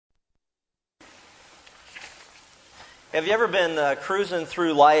Have you ever been cruising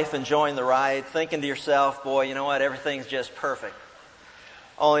through life, enjoying the ride, thinking to yourself, boy, you know what, everything's just perfect,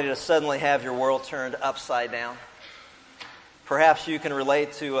 only to suddenly have your world turned upside down? Perhaps you can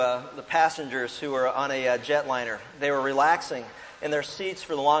relate to the passengers who were on a jetliner. They were relaxing in their seats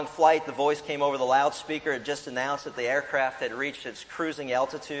for the long flight. The voice came over the loudspeaker. It just announced that the aircraft had reached its cruising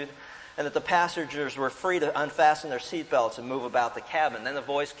altitude and that the passengers were free to unfasten their seatbelts and move about the cabin. Then the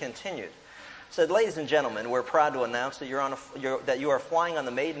voice continued. Said, ladies and gentlemen, we're proud to announce that that you are flying on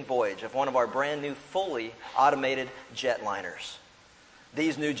the maiden voyage of one of our brand new, fully automated jetliners.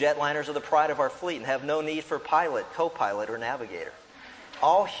 These new jetliners are the pride of our fleet and have no need for pilot, co-pilot, or navigator.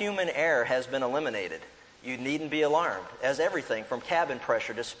 All human error has been eliminated. You needn't be alarmed, as everything from cabin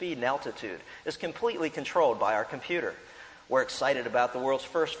pressure to speed and altitude is completely controlled by our computer. We're excited about the world's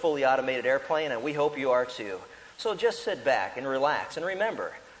first fully automated airplane, and we hope you are too. So just sit back and relax, and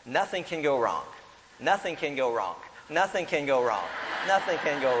remember, nothing can go wrong. Nothing can go wrong. Nothing can go wrong. Nothing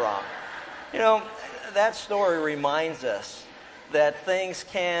can go wrong. You know, that story reminds us that things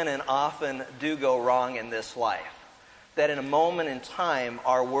can and often do go wrong in this life. That in a moment in time,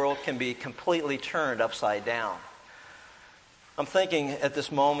 our world can be completely turned upside down. I'm thinking at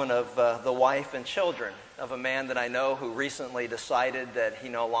this moment of the wife and children of a man that I know who recently decided that he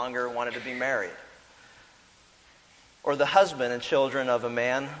no longer wanted to be married. Or the husband and children of a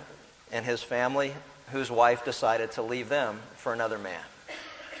man and his family whose wife decided to leave them for another man.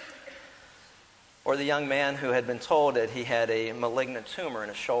 Or the young man who had been told that he had a malignant tumor in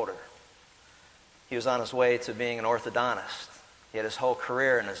his shoulder. He was on his way to being an orthodontist. He had his whole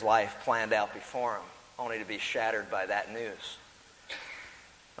career and his life planned out before him, only to be shattered by that news.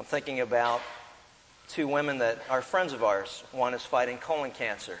 I'm thinking about two women that are friends of ours. One is fighting colon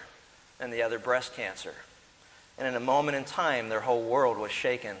cancer and the other breast cancer. And in a moment in time, their whole world was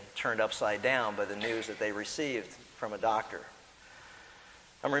shaken, turned upside down by the news that they received from a doctor.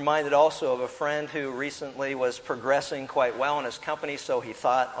 I'm reminded also of a friend who recently was progressing quite well in his company, so he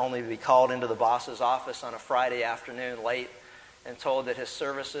thought only to be called into the boss's office on a Friday afternoon late and told that his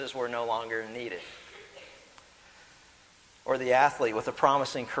services were no longer needed. Or the athlete with a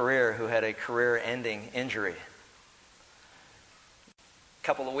promising career who had a career-ending injury. A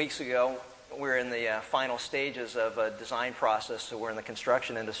couple of weeks ago, we're in the final stages of a design process, so we're in the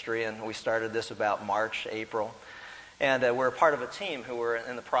construction industry, and we started this about March, April. And we're a part of a team who were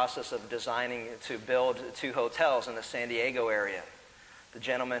in the process of designing to build 2 hotels in the San Diego area. The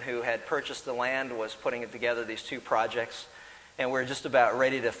gentleman who had purchased the land was putting together these 2 projects, and we're just about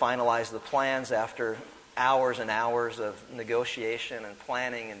ready to finalize the plans after hours and hours of negotiation and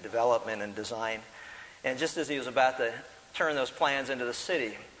planning and development and design. And just as he was about to turn those plans into the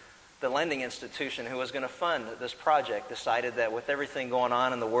city, the lending institution who was going to fund this project decided that with everything going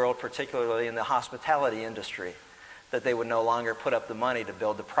on in the world, particularly in the hospitality industry, that they would no longer put up the money to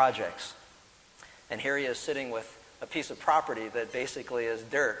build the projects. And here he is sitting with a piece of property that basically is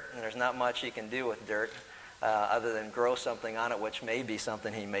dirt, and there's not much he can do with dirt other than grow something on it, which may be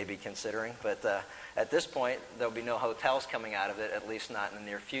something he may be considering. But at this point, there'll be no hotels coming out of it, at least not in the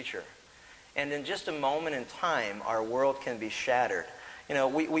near future. And in just a moment in time, our world can be shattered. You know,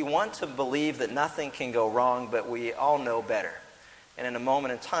 we want to believe that nothing can go wrong, but we all know better. And in a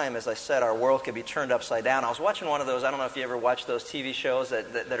moment in time, as I said, our world could be turned upside down. I was watching one of those, I don't know if you ever watch those TV shows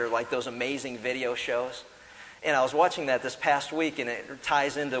that are like those amazing video shows. And I was watching that this past week, and it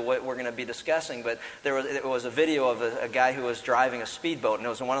ties into what we're going to be discussing. But it was a video of a guy who was driving a speedboat, and it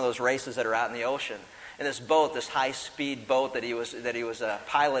was one of those races that are out in the ocean. And this boat, this high-speed boat that he was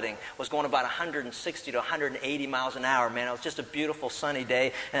piloting, was going about 160 to 180 miles an hour. Man, it was just a beautiful sunny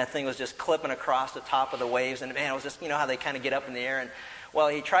day, and that thing was just clipping across the top of the waves. And man, it was just, you know how they kind of get up in the air. And well,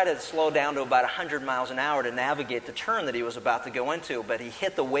 he tried to slow down to about 100 miles an hour to navigate the turn that he was about to go into, but he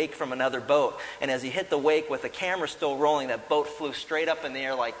hit the wake from another boat. And as he hit the wake with the camera still rolling, that boat flew straight up in the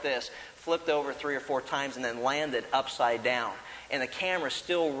air like this, flipped over 3 or 4 times, and then landed upside down. And the camera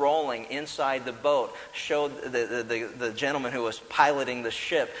still rolling inside the boat showed the gentleman who was piloting the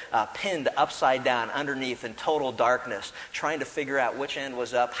ship pinned upside down underneath in total darkness, trying to figure out which end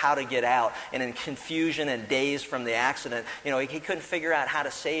was up, how to get out. And in confusion and dazed from the accident, you know, he couldn't figure out how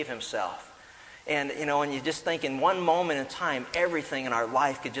to save himself. And, you know, and you just think in one moment in time, everything in our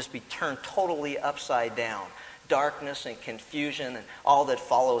life could just be turned totally upside down. Darkness and confusion and all that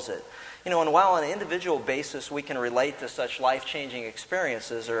follows it. You know, and while on an individual basis we can relate to such life-changing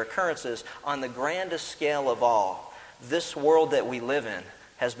experiences or occurrences, on the grandest scale of all, this world that we live in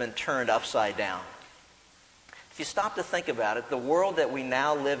has been turned upside down. If you stop to think about it, the world that we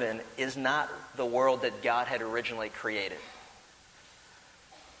now live in is not the world that God had originally created.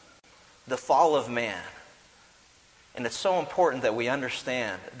 The fall of man And it's so important that we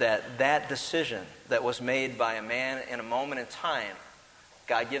understand that that decision that was made by a man in a moment in time,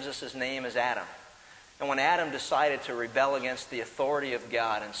 God gives us his name as Adam. And when Adam decided to rebel against the authority of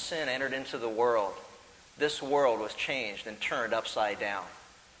God and sin entered into the world, this world was changed and turned upside down.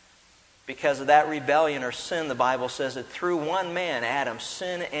 Because of that rebellion or sin, the Bible says that through one man, Adam,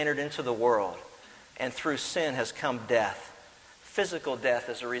 sin entered into the world. And through sin has come death. Physical death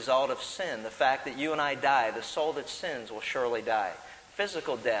as a result of sin. The fact that you and I die, the soul that sins will surely die.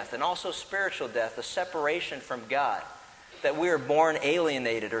 Physical death and also spiritual death, the separation from God. That we are born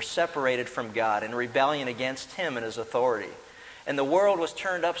alienated or separated from God in rebellion against him and his authority. And the world was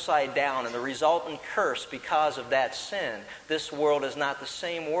turned upside down, and the resultant curse because of that sin, this world is not the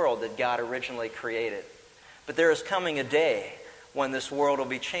same world that God originally created. But there is coming a day when this world will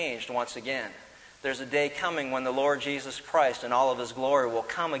be changed once again. There's a day coming when the Lord Jesus Christ in all of his glory will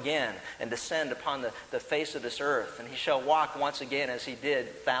come again and descend upon the face of this earth. And he shall walk once again as he did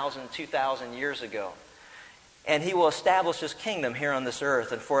 1,000, 2,000 years ago. And he will establish his kingdom here on this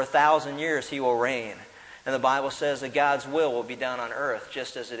earth. And for 1,000 years he will reign. And the Bible says that God's will be done on earth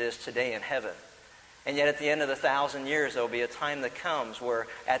just as it is today in heaven. And yet at the end of the 1,000 years there will be a time that comes where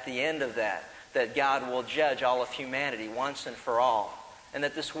at the end of that God will judge all of humanity once and for all. And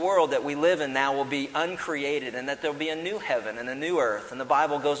that this world that we live in now will be uncreated, and that there will be a new heaven and a new earth. And the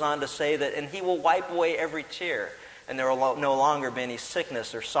Bible goes on to say that, and he will wipe away every tear, and there will no longer be any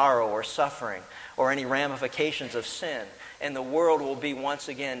sickness or sorrow or suffering or any ramifications of sin. And the world will be once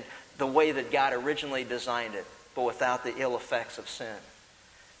again the way that God originally designed it, but without the ill effects of sin.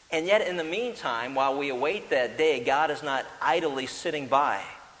 And yet in the meantime, while we await that day, God is not idly sitting by.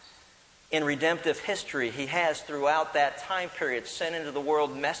 In redemptive history, he has throughout that time period sent into the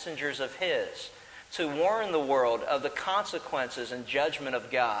world messengers of his to warn the world of the consequences and judgment of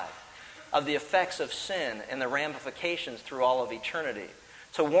God, of the effects of sin and the ramifications through all of eternity.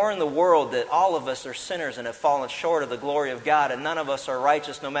 To warn the world that all of us are sinners and have fallen short of the glory of God, and none of us are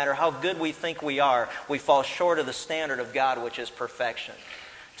righteous. No matter how good we think we are, we fall short of the standard of God, which is perfection.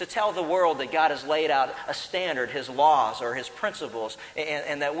 To tell the world that God has laid out a standard, his laws or his principles,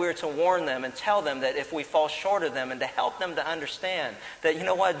 and that we're to warn them and tell them that if we fall short of them, and to help them to understand that, you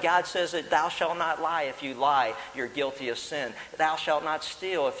know what, God says that thou shalt not lie. If you lie, you're guilty of sin. Thou shalt not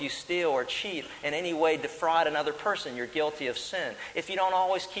steal. If you steal or cheat in any way, defraud another person, you're guilty of sin. If you don't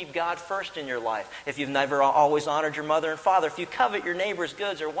always keep God first in your life, if you've never always honored your mother and father, if you covet your neighbor's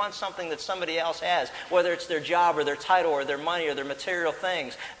goods or want something that somebody else has, whether it's their job or their title or their money or their material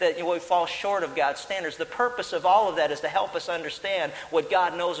things, that we fall short of God's standards. The purpose of all of that is to help us understand what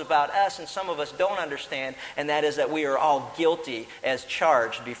God knows about us, and some of us don't understand, and that is that we are all guilty as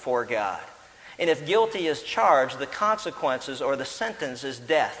charged before God. And if guilty is charged, the consequences or the sentence is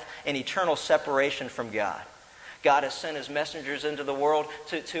death and eternal separation from God. God has sent his messengers into the world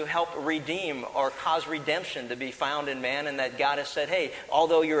to help redeem or cause redemption to be found in man, and that God has said, hey,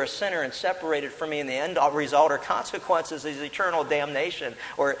 although you're a sinner and separated from me, in the end result or consequences is eternal damnation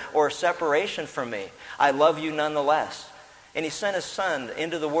or separation from me, I love you nonetheless. And he sent his Son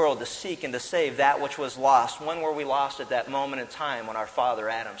into the world to seek and to save that which was lost. When were we lost? At that moment in time when our father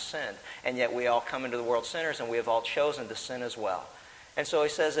Adam sinned. And yet we all come into the world sinners, and we have all chosen to sin as well. And so he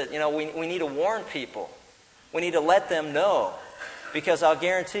says that, we need to warn people. We need to let them know, because I'll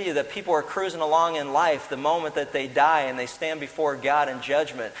guarantee you that people are cruising along in life. The moment that they die and they stand before God in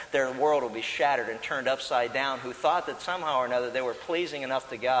judgment, their world will be shattered and turned upside down, who thought that somehow or another they were pleasing enough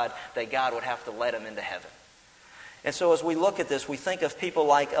to God that God would have to let them into heaven. And so as we look at this, we think of people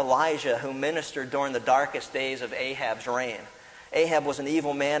like Elijah, who ministered during the darkest days of Ahab's reign. Ahab was an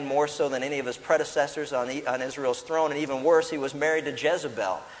evil man, more so than any of his predecessors on Israel's throne, and even worse, he was married to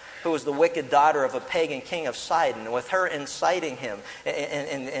Jezebel, who was the wicked daughter of a pagan king of Sidon. And with her inciting him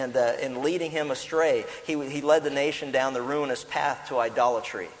and leading him astray, he led the nation down the ruinous path to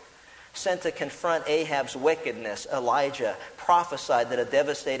idolatry. Sent to confront Ahab's wickedness, Elijah prophesied that a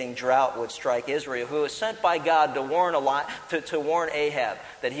devastating drought would strike Israel, who was sent by God to warn Ahab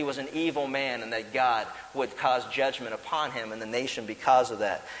that he was an evil man and that God would cause judgment upon him and the nation because of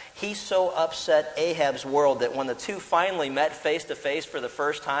that. He so upset Ahab's world that when the two finally met face to face for the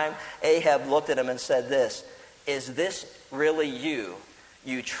first time, Ahab looked at him and said this, "Is this really you,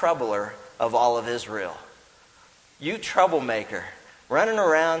 you troubler of all of Israel? You troublemaker, running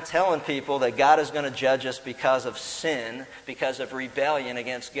around telling people that God is going to judge us because of sin, because of rebellion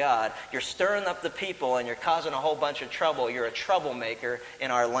against God. You're stirring up the people and you're causing a whole bunch of trouble. You're a troublemaker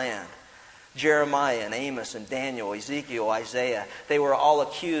in our land." Jeremiah and Amos and Daniel, Ezekiel, Isaiah, they were all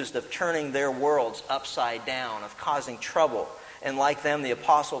accused of turning their worlds upside down, of causing trouble. And like them, the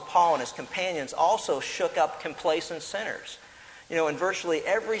Apostle Paul and his companions also shook up complacent sinners. In virtually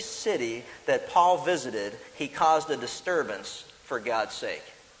every city that Paul visited, he caused a disturbance for God's sake.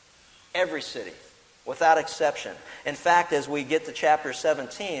 Every city, without exception. In fact, as we get to chapter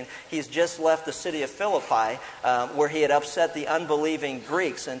 17, he's just left the city of Philippi, where he had upset the unbelieving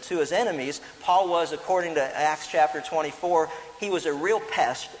Greeks. And to his enemies, Paul was, according to Acts chapter 24, he was a real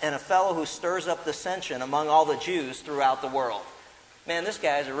pest and a fellow who stirs up dissension among all the Jews throughout the world. Man, this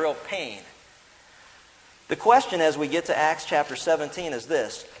guy is a real pain. The question as we get to Acts chapter 17 is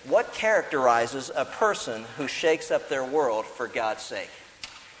this: what characterizes a person who shakes up their world for God's sake?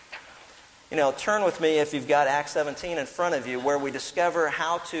 Turn with me, if you've got Acts 17 in front of you, where we discover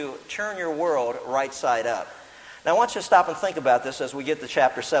how to turn your world right side up. Now I want you to stop and think about this as we get to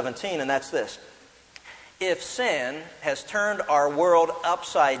chapter 17, and that's this. If sin has turned our world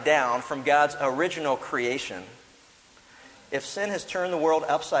upside down from God's original creation, if sin has turned the world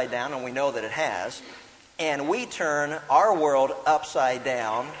upside down, and we know that it has, and we turn our world upside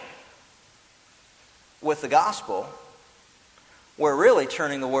down with the gospel, we're really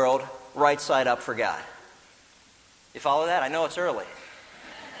turning the world right side up for God. You follow that? I know it's early.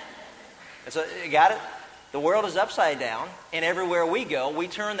 You got it? The world is upside down, and everywhere we go, we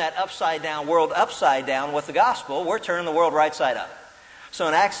turn that upside down world upside down with the gospel. We're turning the world right side up. So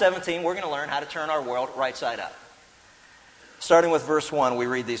in Acts 17, we're going to learn how to turn our world right side up. Starting with verse 1, we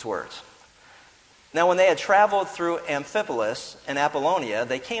read these words. Now when they had traveled through Amphipolis and Apollonia,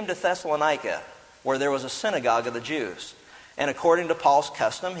 they came to Thessalonica, where there was a synagogue of the Jews. And according to Paul's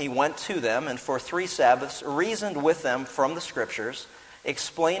custom, he went to them and for 3 Sabbaths reasoned with them from the Scriptures,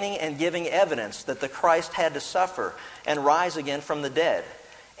 explaining and giving evidence that the Christ had to suffer and rise again from the dead,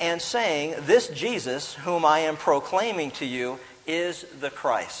 and saying, "This Jesus, whom I am proclaiming to you, is the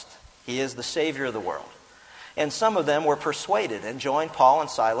Christ." He is the Savior of the world. And some of them were persuaded and joined Paul and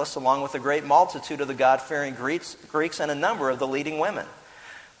Silas along with a great multitude of the God-fearing Greeks and a number of the leading women.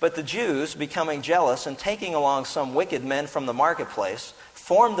 But the Jews, becoming jealous and taking along some wicked men from the marketplace,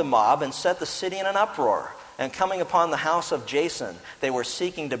 formed a mob and set the city in an uproar. And coming upon the house of Jason, they were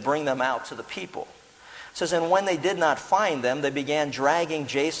seeking to bring them out to the people. It says, and when they did not find them, they began dragging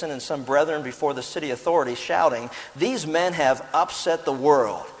Jason and some brethren before the city authorities, shouting, "These men have upset the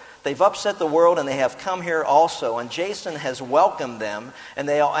world. They've upset the world, and they have come here also. And Jason has welcomed them, and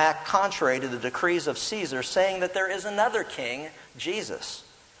they all act contrary to the decrees of Caesar, saying that there is another king, Jesus."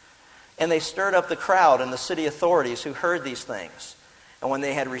 And they stirred up the crowd and the city authorities who heard these things. And when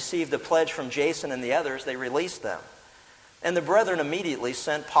they had received a pledge from Jason and the others, they released them. And the brethren immediately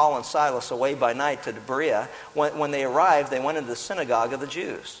sent Paul and Silas away by night to Berea. When they arrived, they went into the synagogue of the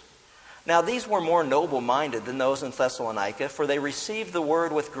Jews. Now these were more noble-minded than those in Thessalonica, for they received the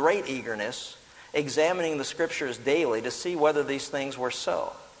word with great eagerness, examining the Scriptures daily to see whether these things were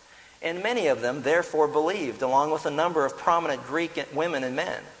so. And many of them therefore believed, along with a number of prominent Greek women and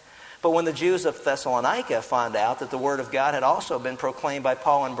men. But when the Jews of Thessalonica found out that the word of God had also been proclaimed by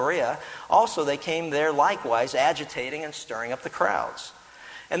Paul in Berea, also they came there likewise, agitating and stirring up the crowds.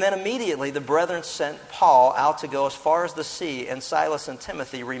 And then immediately the brethren sent Paul out to go as far as the sea, and Silas and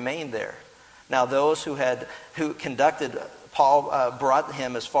Timothy remained there. Now those who conducted Paul brought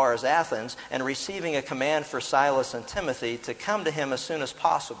him as far as Athens, and receiving a command for Silas and Timothy to come to him as soon as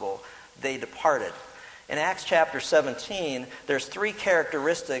possible, they departed. In Acts chapter 17, there's 3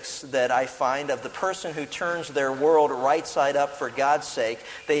 characteristics that I find of the person who turns their world right side up for God's sake.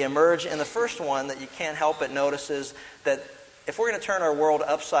 They emerge, and the first one that you can't help but notice is that if we're going to turn our world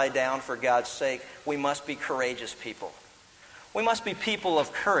upside down for God's sake, we must be courageous people. We must be people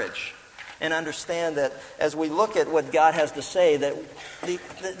of courage and understand that as we look at what God has to say, that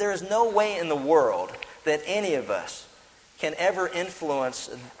there is no way in the world that any of us can ever influence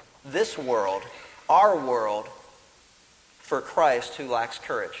this world, our world, for Christ who lacks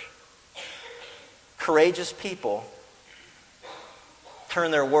courage. Courageous people turn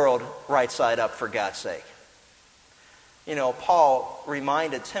their world right side up for God's sake. Paul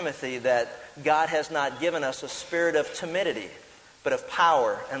reminded Timothy that God has not given us a spirit of timidity, but of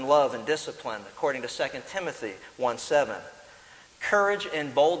power and love and discipline, according to 2 Timothy 1:7. Courage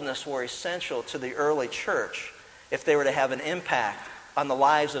and boldness were essential to the early church if they were to have an impact on the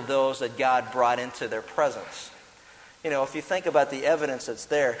lives of those that God brought into their presence. If you think about the evidence that's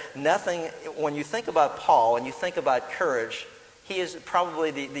there, when you think about Paul and you think about courage, he is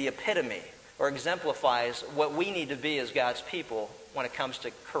probably the epitome or exemplifies what we need to be as God's people when it comes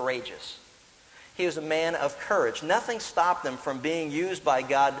to courageous. He was a man of courage. Nothing stopped him from being used by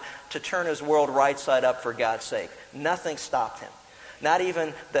God to turn his world right side up for God's sake. Nothing stopped him. Not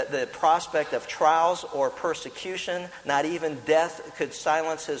even the prospect of trials or persecution, not even death could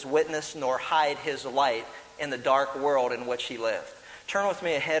silence his witness nor hide his light in the dark world in which he lived. Turn with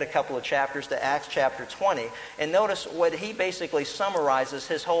me ahead a couple of chapters to Acts chapter 20, and notice what he basically summarizes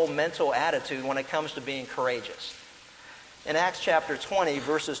his whole mental attitude when it comes to being courageous. In Acts chapter 20,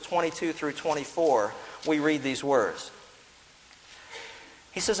 verses 22 through 24, we read these words.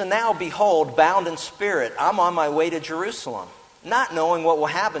 He says, "And now, behold, bound in spirit, I'm on my way to Jerusalem, not knowing what will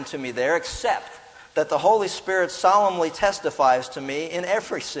happen to me there, except that the Holy Spirit solemnly testifies to me in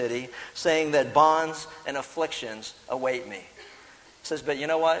every city, saying that bonds and afflictions await me." He says, "But you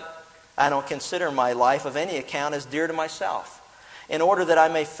know what? I don't consider my life of any account as dear to myself, in order that I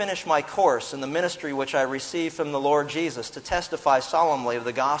may finish my course in the ministry which I received from the Lord Jesus, to testify solemnly of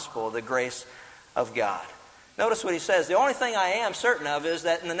the gospel of the grace of God." Notice what he says. The only thing I am certain of is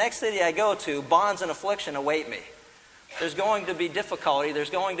that in the next city I go to, bonds and affliction await me. There's going to be difficulty. There's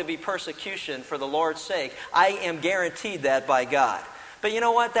going to be persecution for the Lord's sake. I am guaranteed that by God. But you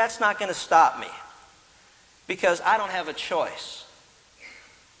know what? That's not going to stop me, because I don't have a choice.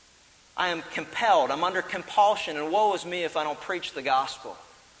 I am compelled. I'm under compulsion, and woe is me if I don't preach the gospel.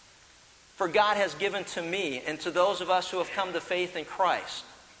 For God has given to me and to those of us who have come to faith in Christ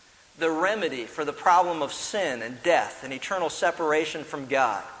the remedy for the problem of sin and death and eternal separation from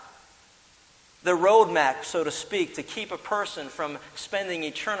God. The roadmap, so to speak, to keep a person from spending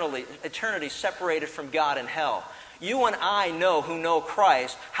eternity separated from God in hell. You and I know, who know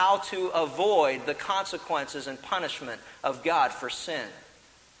Christ, how to avoid the consequences and punishment of God for sin.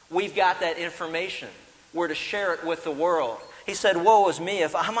 We've got that information. We're to share it with the world. He said, woe is me,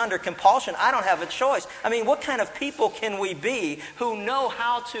 if I'm under compulsion, I don't have a choice. I mean, what kind of people can we be who know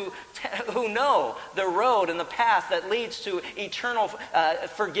who know the road and the path that leads to eternal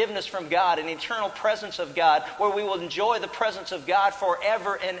forgiveness from God and eternal presence of God, where we will enjoy the presence of God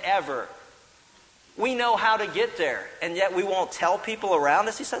forever and ever? We know how to get there, and yet we won't tell people around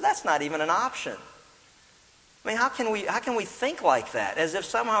us. He said, that's not even an option. I mean, how can we think like that? As if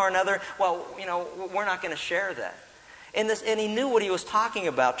somehow or another, well, we're not going to share that. And he knew what he was talking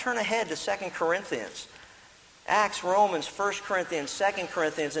about. Turn ahead to 2 Corinthians. Acts, Romans, 1 Corinthians, 2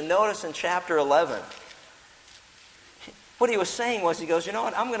 Corinthians, and notice in chapter 11. What he was saying was, he goes, you know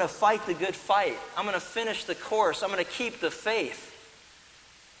what, I'm going to fight the good fight. I'm going to finish the course. I'm going to keep the faith.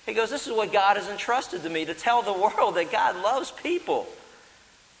 He goes, this is what God has entrusted to me, to tell the world that God loves people.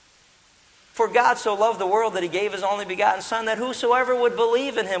 For God so loved the world that he gave his only begotten Son, that whosoever would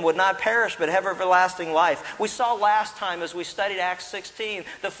believe in him would not perish but have everlasting life. We saw last time as we studied Acts 16,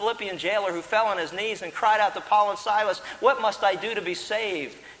 the Philippian jailer who fell on his knees and cried out to Paul and Silas, what must I do to be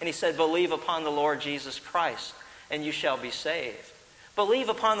saved? And he said, believe upon the Lord Jesus Christ, and you shall be saved. Believe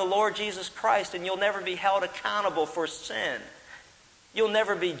upon the Lord Jesus Christ, and you'll never be held accountable for sin. You'll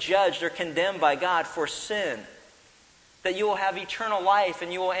never be judged or condemned by God for sin. That you will have eternal life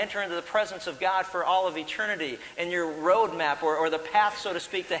and you will enter into the presence of God for all of eternity. And your roadmap or the path, so to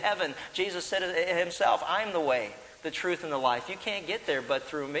speak, to heaven, Jesus said it himself, I'm the way, the truth, and the life. You can't get there but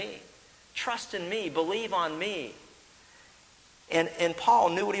through me. Trust in me. Believe on me. And Paul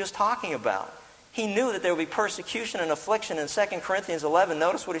knew what he was talking about. He knew that there would be persecution and affliction in 2 Corinthians 11.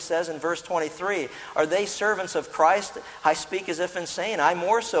 Notice what he says in verse 23. Are they servants of Christ? I speak as if insane. I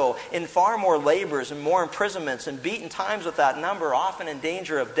more so, in far more labors and more imprisonments and beaten times without number, often in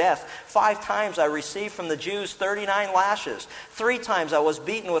danger of death. 5 times I received from the Jews 39 lashes. 3 times I was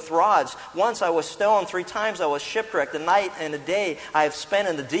beaten with rods. Once I was stoned. 3 times I was shipwrecked. A night and a day I have spent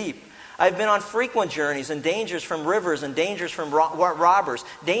in the deep. I've been on frequent journeys and dangers from rivers and dangers from robbers,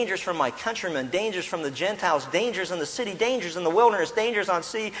 dangers from my countrymen, dangers from the Gentiles, dangers in the city, dangers in the wilderness, dangers on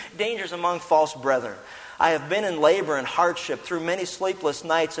sea, dangers among false brethren. I have been in labor and hardship through many sleepless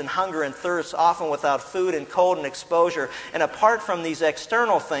nights and hunger and thirst, often without food and cold and exposure. And apart from these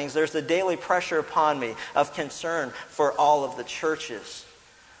external things, there's the daily pressure upon me of concern for all of the churches.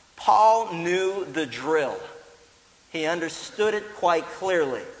 Paul knew the drill. He understood it quite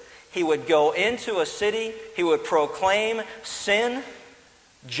clearly. He would go into a city, he would proclaim sin,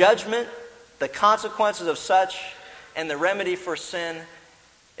 judgment, the consequences of such, and the remedy for sin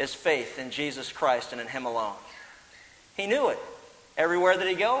is faith in Jesus Christ and in him alone. He knew it. Everywhere that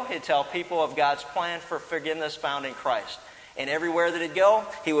he'd go, he'd tell people of God's plan for forgiveness found in Christ. And everywhere that he'd go,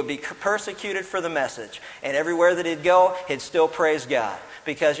 he would be persecuted for the message. And everywhere that he'd go, he'd still praise God.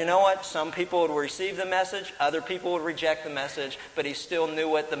 Because you know what? Some people would receive the message, other people would reject the message, but he still knew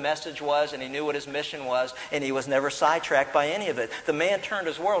what the message was, and he knew what his mission was, and he was never sidetracked by any of it. The man turned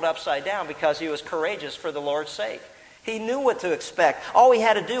his world upside down because he was courageous for the Lord's sake. He knew what to expect. All he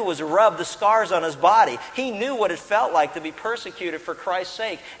had to do was rub the scars on his body. He knew what it felt like to be persecuted for Christ's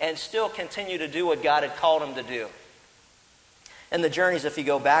sake and still continue to do what God had called him to do. And the journeys, if you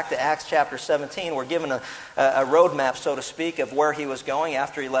go back to Acts chapter 17, we're given a roadmap, so to speak, of where he was going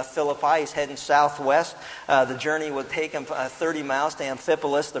after he left Philippi. He's heading southwest. The journey would take him 30 miles to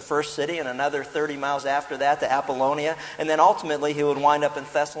Amphipolis, the first city, and another 30 miles after that to Apollonia. And then ultimately he would wind up in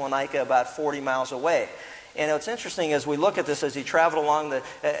Thessalonica, about 40 miles away. And what's interesting as we look at this, as he traveled along the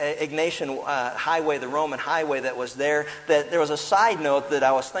Egnatian highway, the Roman highway that was there, that there was a side note that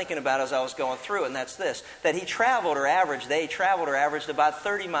I was thinking about as I was going through it, and that's this, that they traveled or averaged about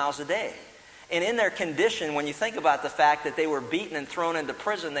 30 miles a day. And in their condition, when you think about the fact that they were beaten and thrown into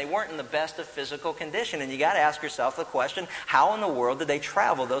prison, they weren't in the best of physical condition. And you got to ask yourself the question, how in the world did they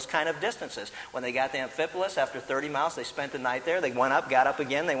travel those kind of distances? When they got to Amphipolis, after 30 miles, they spent the night there. They went up, got up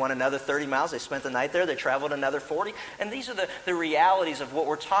again. They went another 30 miles. They spent the night there. They traveled another 40. And these are the realities of what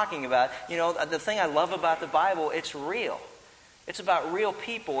we're talking about. You know, the thing I love about the Bible, it's real. It's about real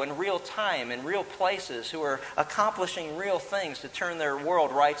people in real time in real places who are accomplishing real things to turn their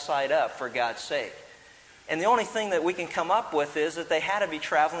world right side up for God's sake. And the only thing that we can come up with is that they had to be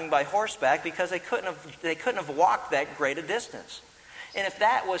traveling by horseback because they couldn't have walked that great a distance. And if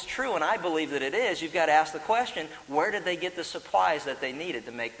that was true, and I believe that it is, you've got to ask the question, where did they get the supplies that they needed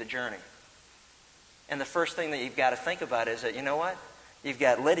to make the journey? And the first thing that you've got to think about is that, you know what? You've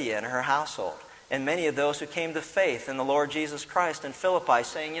got Lydia and her household. And many of those who came to faith in the Lord Jesus Christ in Philippi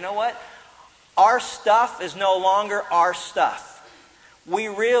saying, you know what? Our stuff is no longer our stuff. We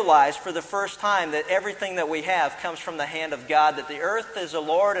realize for the first time that everything that we have comes from the hand of God, that the earth is the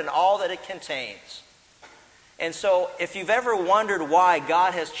Lord and all that it contains. And so if you've ever wondered why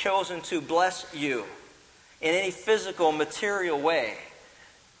God has chosen to bless you in any physical, material way,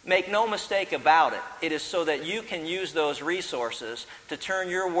 make no mistake about it. It is so that you can use those resources to turn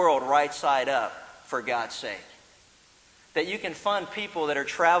your world right side up for God's sake. That you can fund people that are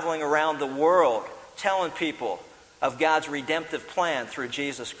traveling around the world telling people of God's redemptive plan through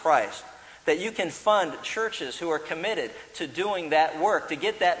Jesus Christ. That you can fund churches who are committed to doing that work, to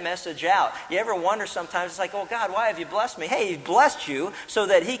get that message out. You ever wonder sometimes, it's like, oh God, why have you blessed me? Hey, He's blessed you so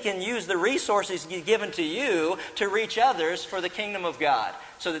that He can use the resources He's given to you to reach others for the kingdom of God,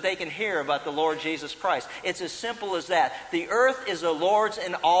 so that they can hear about the Lord Jesus Christ. It's as simple as that. The earth is the Lord's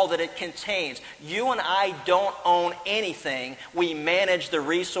and all that it contains. You and I don't own anything. We manage the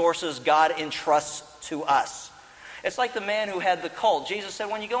resources God entrusts to us. It's like the man who had the colt. Jesus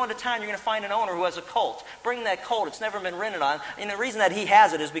said, when you go into town, you're going to find an owner who has a colt. Bring that colt. It's never been ridden on. And the reason that he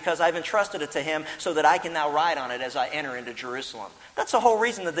has it is because I've entrusted it to him so that I can now ride on it as I enter into Jerusalem. That's the whole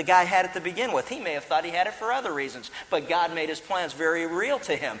reason that the guy had it to begin with. He may have thought he had it for other reasons, but God made His plans very real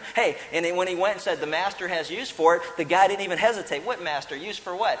to him. Hey, and when he went and said the master has use for it, the guy didn't even hesitate. What master? Use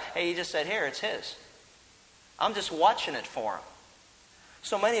for what? Hey, he just said, here, it's his. I'm just watching it for him.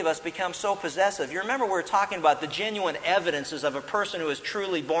 So many of us become so possessive. You remember we were talking about the genuine evidences of a person who is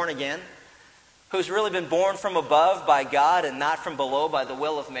truly born again, who's really been born from above by God and not from below by the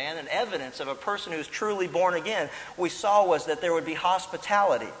will of man. And evidence of a person who's truly born again, we saw was that there would be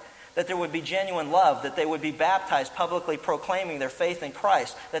hospitality, that there would be genuine love, that they would be baptized publicly proclaiming their faith in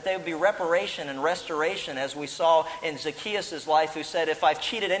Christ, that there would be reparation and restoration, as we saw in Zacchaeus' life, who said, if I've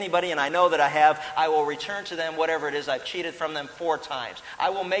cheated anybody and I know that I have, I will return to them whatever it is I've cheated from them 4 times. I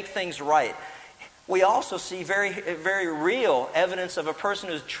will make things right. We also see very, very real evidence of a person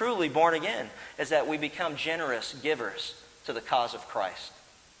who's truly born again, is that we become generous givers to the cause of Christ.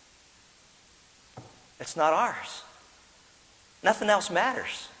 It's not ours. Nothing else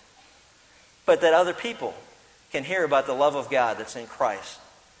matters. But that other people can hear about the love of God that's in Christ.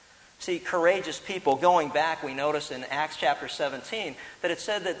 See, courageous people, going back, we notice in Acts chapter 17 that it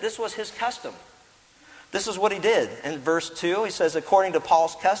said that this was his custom. This is what he did. In verse 2, he says, according to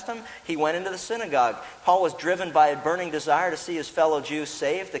Paul's custom, he went into the synagogue. Paul was driven by a burning desire to see his fellow Jews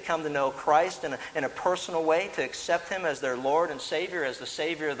saved, to come to know Christ in a personal way, to accept Him as their Lord and Savior, as the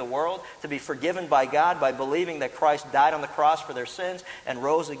Savior of the world, to be forgiven by God by believing that Christ died on the cross for their sins and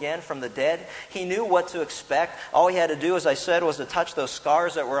rose again from the dead. He knew what to expect. All he had to do, as I said, was to touch those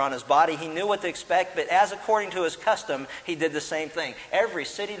scars that were on his body. He knew what to expect, but as according to his custom, he did the same thing. Every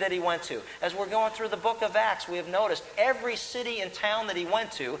city that he went to, as we're going through the book of Acts, we have noticed every city and town that he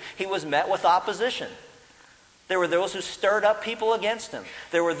went to, he was met with opposition. There were those who stirred up people against him.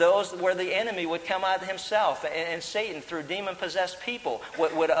 There were those where the enemy would come out himself, and Satan, through demon-possessed people,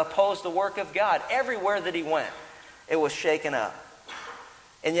 would oppose the work of God. Everywhere that he went, it was shaken up.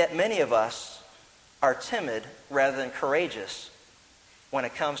 And yet many of us are timid rather than courageous when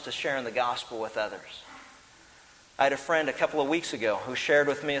it comes to sharing the gospel with others. I had a friend a couple of weeks ago who shared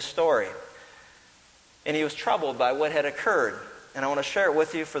with me a story, and he was troubled by what had occurred. And I want to share it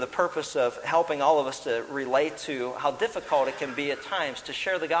with you for the purpose of helping all of us to relate to how difficult it can be at times to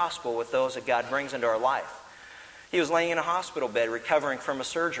share the gospel with those that God brings into our life. He was laying in a hospital bed recovering from a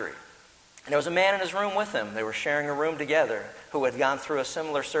surgery. And there was a man in his room with him. They were sharing a room together who had gone through a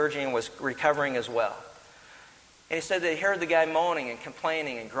similar surgery and was recovering as well. And he said that he heard the guy moaning and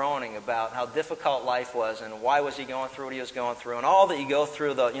complaining and groaning about how difficult life was and why was he going through what he was going through and all that you go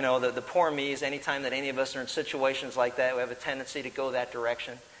through, the poor me's. Anytime that any of us are in situations like that, we have a tendency to go that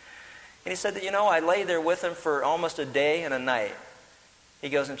direction. And he said that, I lay there with him for almost a day and a night. He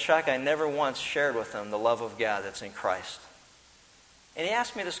goes, and Chuck, I never once shared with him the love of God that's in Christ. And he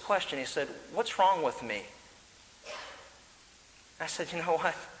asked me this question. He said, what's wrong with me? I said, you know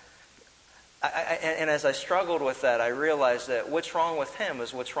what? And as I struggled with that, I realized that what's wrong with him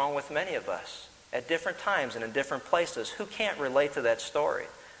is what's wrong with many of us at different times and in different places. Who can't relate to that story?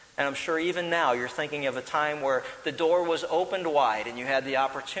 And I'm sure even now you're thinking of a time where the door was opened wide and you had the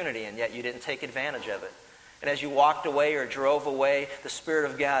opportunity and yet you didn't take advantage of it. And as you walked away or drove away, the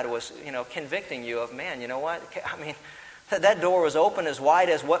Spirit of God was, convicting you of, man, you know what? I mean, that door was open as wide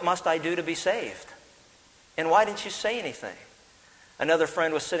as what must I do to be saved? And why didn't you say anything? Another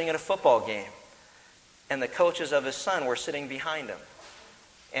friend was sitting at a football game, and the coaches of his son were sitting behind him.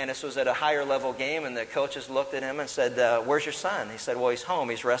 And this was at a higher level game, and the coaches looked at him and said, where's your son? He said, well, he's home.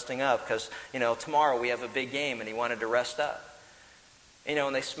 He's resting up because, tomorrow we have a big game, and he wanted to rest up.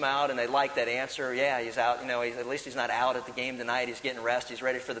 And they smiled, and they liked that answer. Yeah, he's out. At least he's not out at the game tonight. He's getting rest. He's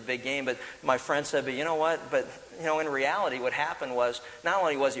ready for the big game. But my friend said, but you know what? But, in reality, what happened was not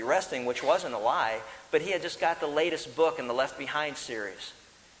only was he resting, which wasn't a lie, but he had just got the latest book in the Left Behind series.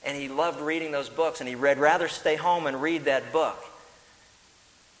 And he loved reading those books, and he'd rather stay home and read that book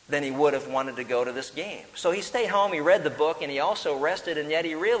than he would have wanted to go to this game. So he stayed home, he read the book, and he also rested, and yet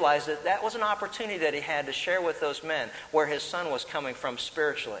he realized that that was an opportunity that he had to share with those men where his son was coming from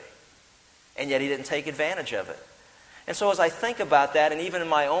spiritually. And yet he didn't take advantage of it. And so as I think about that, and even in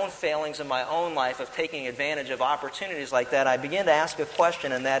my own failings in my own life of taking advantage of opportunities like that, I begin to ask a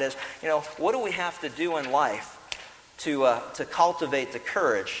question, and that is, what do we have to do in life to cultivate the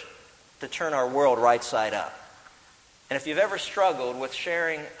courage to turn our world right side up? And if you've ever struggled with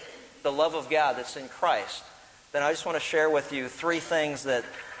sharing the love of God that's in Christ, then I just want to share with you 3 things that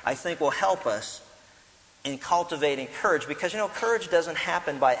I think will help us in cultivating courage. Because, courage doesn't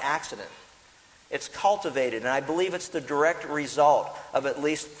happen by accident. It's cultivated, and I believe it's the direct result of at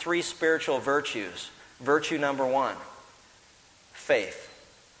least 3 spiritual virtues. Virtue number 1, faith.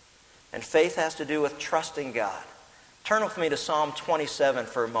 And faith has to do with trusting God. Turn with me to Psalm 27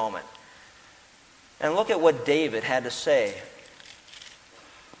 for a moment. And look at what David had to say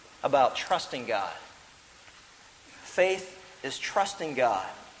about trusting God. Faith is trusting God.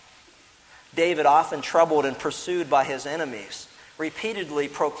 David, often troubled and pursued by his enemies, repeatedly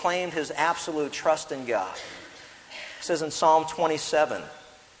proclaimed his absolute trust in God. It says in Psalm 27,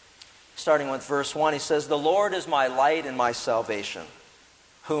 starting with verse 1, he says, "The Lord is my light and my salvation.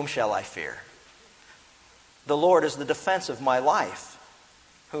 Whom shall I fear? The Lord is the defense of my life.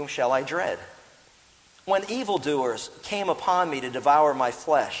 Whom shall I dread? When evildoers came upon me to devour my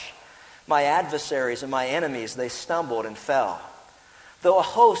flesh, my adversaries and my enemies, they stumbled and fell. Though a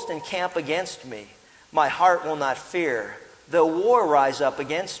host encamp against me, my heart will not fear. Though war rise up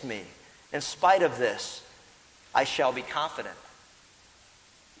against me, in spite of this, I shall be confident."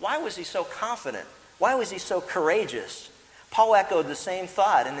 Why was he so confident? Why was he so courageous? Paul echoed the same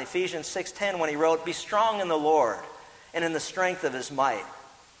thought in Ephesians 6:10 when he wrote, "Be strong in the Lord and in the strength of his might."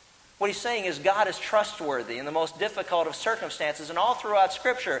 What he's saying is God is trustworthy in the most difficult of circumstances. And all throughout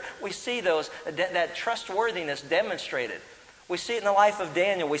Scripture, we see that trustworthiness demonstrated. We see it in the life of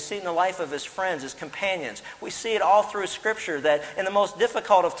Daniel. We see it in the life of his friends, his companions. We see it all through Scripture that in the most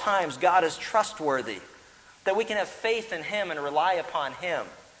difficult of times, God is trustworthy. That we can have faith in Him and rely upon Him.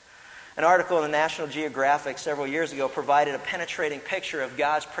 An article in the National Geographic several years ago provided a penetrating picture of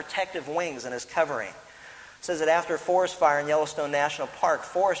God's protective wings and His covering. It says that after a forest fire in Yellowstone National Park,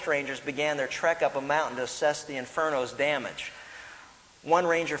 forest rangers began their trek up a mountain to assess the inferno's damage. One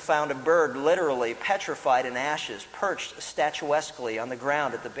ranger found a bird literally petrified in ashes, perched statuesquely on the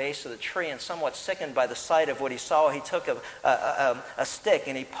ground at the base of the tree, and somewhat sickened by the sight of what he saw, he took a stick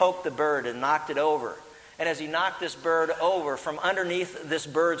and he poked the bird and knocked it over. And as he knocked this bird over, from underneath this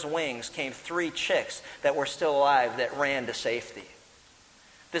bird's wings came 3 chicks that were still alive that ran to safety.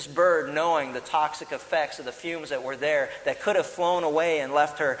 This bird, knowing the toxic effects of the fumes that were there, that could have flown away and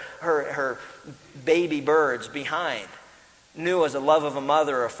left her baby birds behind, knew as a love of a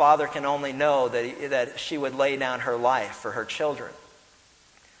mother, a father can only know that she would lay down her life for her children.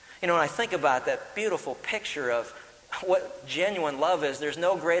 You know, when I think about that beautiful picture of what genuine love is, there's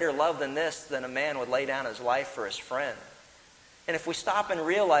no greater love than this, than a man would lay down his life for his friend. And if we stop and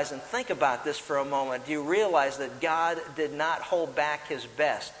realize and think about this for a moment, do you realize that God did not hold back His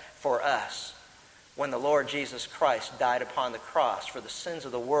best for us when the Lord Jesus Christ died upon the cross for the sins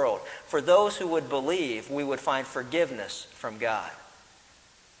of the world? For those who would believe, we would find forgiveness from God.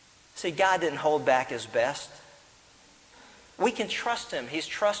 See, God didn't hold back His best. We can trust Him. He's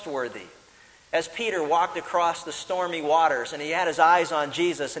trustworthy. As Peter walked across the stormy waters and he had his eyes on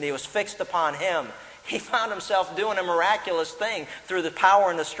Jesus and he was fixed upon Him, he found himself doing a miraculous thing through the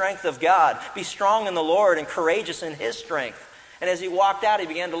power and the strength of God. Be strong in the Lord and courageous in His strength. And as he walked out, he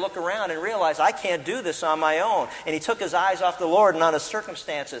began to look around and realize, I can't do this on my own. And he took his eyes off the Lord and on his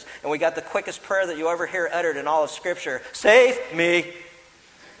circumstances. And we got the quickest prayer that you ever hear uttered in all of Scripture. Save me.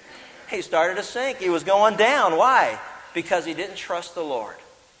 He started to sink. He was going down. Why? Because he didn't trust the Lord.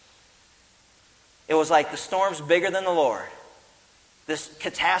 It was like the storm's bigger than the Lord. This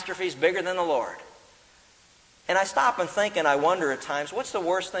catastrophe's bigger than the Lord. And I stop and think and I wonder at times, what's the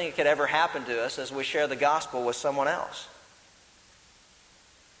worst thing that could ever happen to us as we share the gospel with someone else?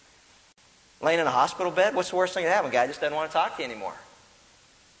 Laying in a hospital bed? What's the worst thing that happened? Guy just doesn't want to talk to you anymore.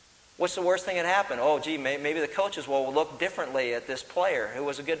 What's the worst thing that happened? Oh, gee, maybe the coaches will look differently at this player who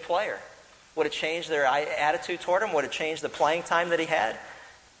was a good player. Would it change their attitude toward him? Would it change the playing time that he had?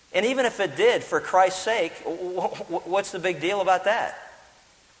 And even if it did, for Christ's sake, what's the big deal about that?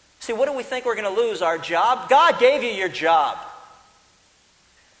 See, what do we think we're going to lose? Our job? God gave you your job.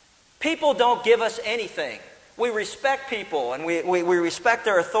 People don't give us anything. We respect people and we respect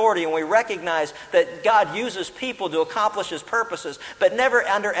their authority and we recognize that God uses people to accomplish His purposes, but never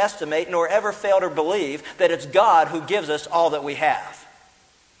underestimate nor ever fail to believe that it's God who gives us all that we have.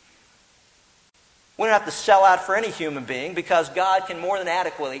 We don't have to sell out for any human being because God can more than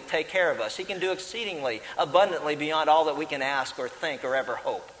adequately take care of us. He can do exceedingly, abundantly beyond all that we can ask or think or ever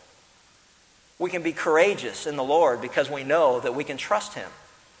hope. We can be courageous in the Lord because we know that we can trust Him.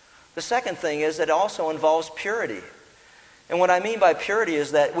 The second thing is that it also involves purity. And what I mean by purity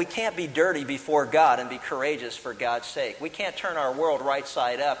is that we can't be dirty before God and be courageous for God's sake. We can't turn our world right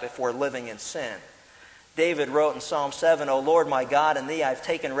side up if we're living in sin. David wrote in Psalm 7, O Lord my God, in Thee I've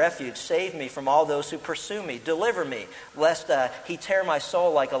taken refuge. Save me from all those who pursue me. Deliver me, lest he tear my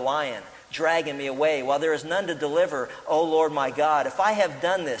soul like a lion, dragging me away, while there is none to deliver, O Lord my God. If I have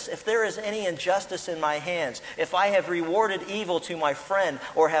done this, if there is any injustice in my hands, if I have rewarded evil to my friend,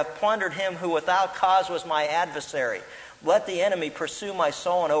 or have plundered him who without cause was my adversary, let the enemy pursue my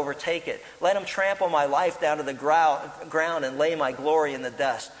soul and overtake it. Let him trample my life down to the ground and lay my glory in the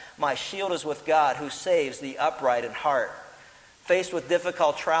dust. My shield is with God, who saves the upright in heart. Faced with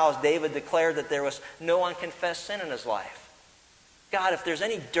difficult trials, David declared that there was no unconfessed sin in his life. God, if there's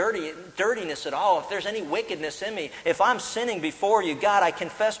any dirtiness at all, if there's any wickedness in me, if I'm sinning before you, God, I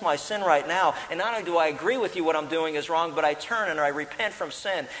confess my sin right now. And not only do I agree with you what I'm doing is wrong, but I turn and I repent from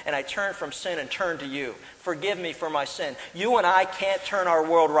sin, and I turn from sin and turn to you. Forgive me for my sin. You and I can't turn our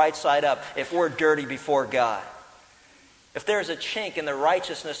world right side up if we're dirty before God. If there's a chink in the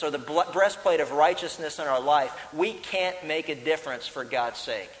righteousness or the breastplate of righteousness in our life, we can't make a difference for God's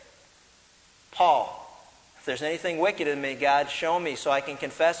sake. Paul, if there's anything wicked in me, God, show me so I can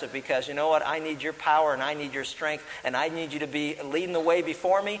confess it, because you know what? I need your power and I need your strength, and I need you to be leading the way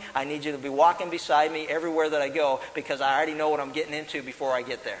before me. I need you to be walking beside me everywhere that I go, because I already know what I'm getting into before I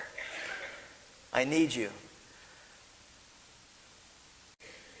get there. I need you.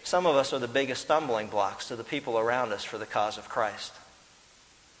 Some of us are the biggest stumbling blocks to the people around us for the cause of Christ.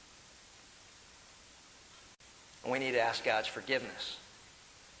 And we need to ask God's forgiveness.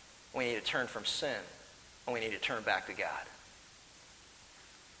 We need to turn from sin. And we need to turn back to God.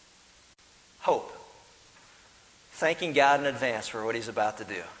 Hope. Thanking God in advance for what He's about to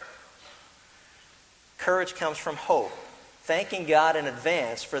do. Courage comes from hope. Thanking God in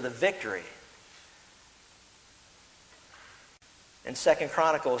advance for the victory. In 2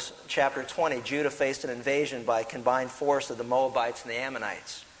 Chronicles chapter 20, Judah faced an invasion by a combined force of the Moabites and the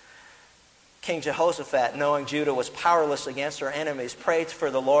Ammonites. King Jehoshaphat, knowing Judah was powerless against her enemies, prayed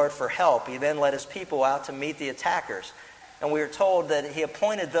for the Lord for help. He then led his people out to meet the attackers. And we are told that he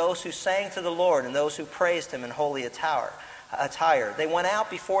appointed those who sang to the Lord and those who praised Him in holy attire. They went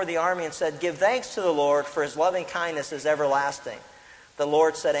out before the army and said, Give thanks to the Lord, for His loving kindness is everlasting. The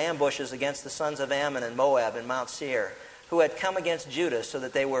Lord set ambushes against the sons of Ammon and Moab in Mount Seir, who had come against Judah, so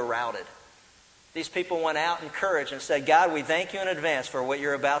that they were routed. These people went out in courage and said, God, we thank you in advance for what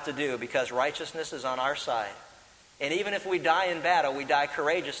you're about to do, because righteousness is on our side. And even if we die in battle, we die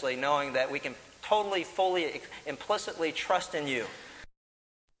courageously, knowing that we can totally, fully, implicitly trust in you.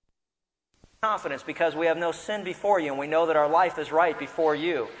 Confidence because we have no sin before you, and we know that our life is right before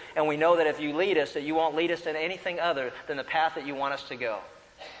you. And we know that if you lead us, that you won't lead us in anything other than the path that you want us to go.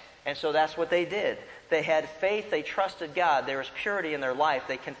 And so that's what they did. They had faith, they trusted God, there was purity in their life,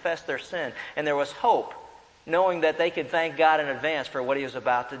 they confessed their sin, and there was hope, knowing that they could thank God in advance for what He was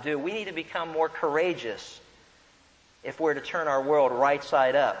about to do. We need to become more courageous if we're to turn our world right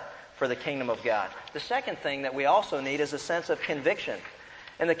side up for the kingdom of God. The second thing that we also need is a sense of conviction.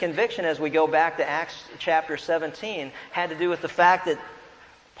 And the conviction, as we go back to Acts chapter 17, had to do with the fact that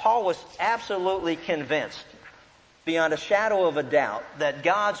Paul was absolutely convinced, beyond a shadow of a doubt, that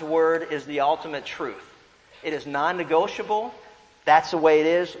God's Word is the ultimate truth. It is non-negotiable. That's the way it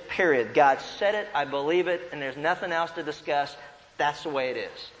is, period. God said it, I believe it, and there's nothing else to discuss. That's the way it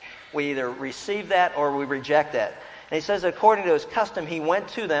is. We either receive that or we reject that. And he says, according to his custom, he went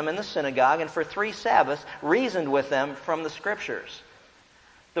to them in the synagogue and for 3 Sabbaths reasoned with them from the Scriptures.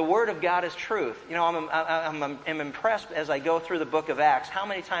 The Word of God is truth. You know, I'm impressed as I go through the book of Acts how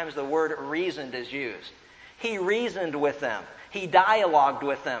many times the word reasoned is used. He reasoned with them. He dialogued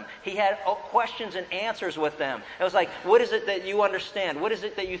with them. He had questions and answers with them. It was like, what is it that you understand? What is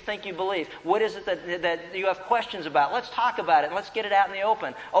it that you think you believe? What is it that you have questions about? Let's talk about it and let's get it out in the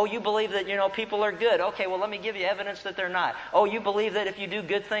open. Oh, you believe that, people are good. Okay, well, let me give you evidence that they're not. Oh, you believe that if you do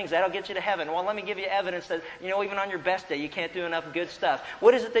good things, that'll get you to heaven. Well, let me give you evidence that, even on your best day, you can't do enough good stuff.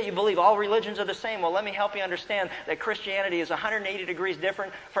 What is it that you believe? All religions are the same. Well, let me help you understand that Christianity is 180 degrees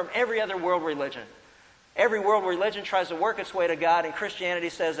different from every other world religion. Every world religion tries to work its way to God, and Christianity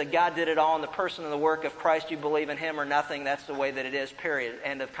says that God did it all in the person and the work of Christ. You believe in Him or nothing. That's the way that it is, period.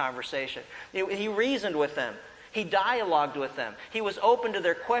 End of conversation. He reasoned with them. He dialogued with them. He was open to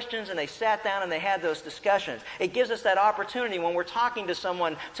their questions, and they sat down and they had those discussions. It gives us that opportunity when we're talking to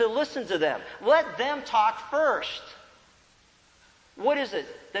someone to listen to them. Let them talk first. What is it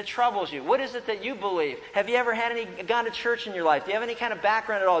that troubles you? What is it that you believe? Have you ever gone to church in your life? Do you have any kind of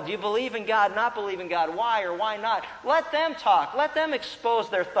background at all? Do you believe in God, not believe in God? Why or why not? Let them talk. Let them expose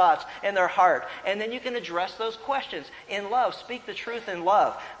their thoughts and their heart. And then you can address those questions in love. Speak the truth in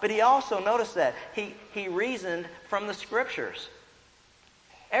love. But he also, notice that, he reasoned from the Scriptures.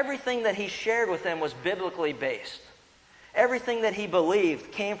 Everything that he shared with them was biblically based. Everything that he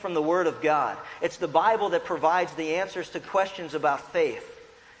believed came from the Word of God. It's the Bible that provides the answers to questions about faith.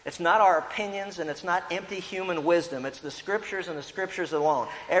 It's not our opinions and it's not empty human wisdom. It's the Scriptures and the Scriptures alone.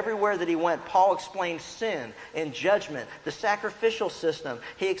 Everywhere that he went, Paul explained sin and judgment, the sacrificial system.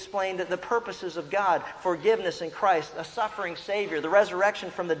 He explained the purposes of God, forgiveness in Christ, a suffering Savior, the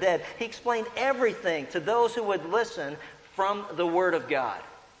resurrection from the dead. He explained everything to those who would listen from the Word of God.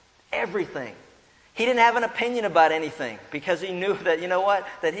 Everything. He didn't have an opinion about anything because he knew that,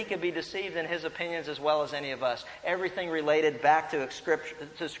 that he could be deceived in his opinions as well as any of us. Everything related back to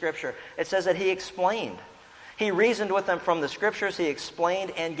Scripture. It says that he explained. He reasoned with them from the Scriptures. He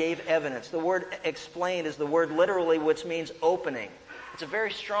explained and gave evidence. The word explained is the word literally which means opening. It's a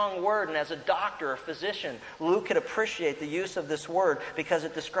very strong word, and as a doctor or physician, Luke could appreciate the use of this word because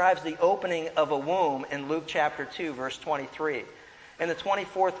it describes the opening of a womb in Luke chapter 2, verse 23. In the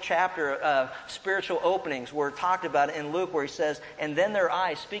 24th chapter, spiritual openings were talked about in Luke where he says, and then their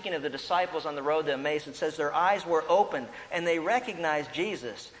eyes, speaking of the disciples on the road to Emmaus, it says their eyes were opened and they recognized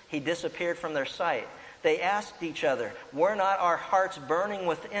Jesus. He disappeared from their sight. They asked each other, were not our hearts burning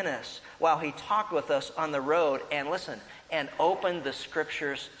within us while he talked with us on the road and listen, and opened the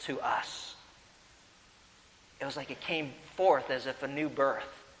Scriptures to us? It was like it came forth as if a new birth.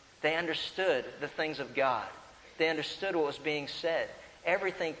 They understood the things of God. They understood what was being said.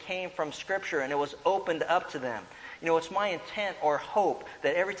 Everything came from Scripture and it was opened up to them. It's my intent or hope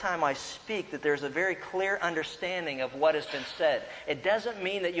that every time I speak that there's a very clear understanding of what has been said. It doesn't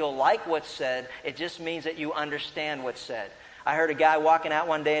mean that you'll like what's said. It just means that you understand what's said. I heard a guy walking out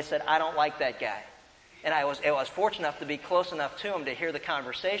one day and said, I don't like that guy. And I was fortunate enough to be close enough to him to hear the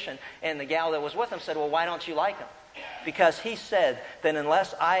conversation. And the gal that was with him said, well, why don't you like him? Because he said that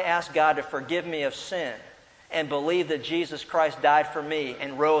unless I ask God to forgive me of sin, and believe that Jesus Christ died for me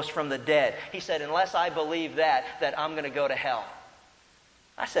and rose from the dead. He said, unless I believe that I'm going to go to hell.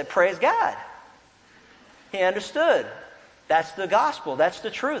 I said, praise God. He understood. That's the gospel. That's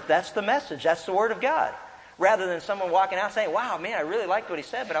the truth. That's the message. That's the Word of God. Rather than someone walking out saying, wow, man, I really liked what he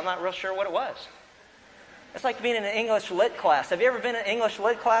said, but I'm not real sure what it was. It's like being in an English lit class. Have you ever been in an English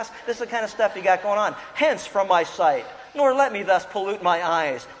lit class? This is the kind of stuff you got going on. Hence from my sight, nor let me thus pollute my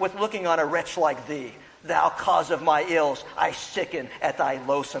eyes with looking on a wretch like thee. Thou cause of my ills, I sicken at thy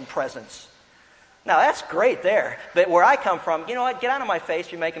loathsome presence. Now, that's great there. But where I come from, you know what? Get out of my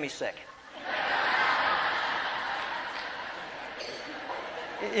face. You're making me sick.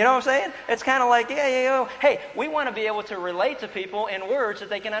 You know what I'm saying? It's kind of like, hey, we want to be able to relate to people in words that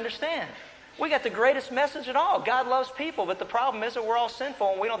they can understand. We got the greatest message at all. God loves people, but the problem is that we're all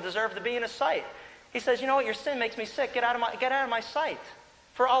sinful and we don't deserve to be in His sight. He says, you know what? Your sin makes me sick. Get out of my sight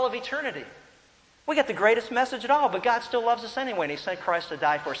for all of eternity. We got the greatest message at all, but God still loves us anyway, and He sent Christ to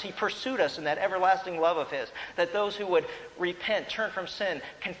die for us. He pursued us in that everlasting love of His, that those who would repent, turn from sin,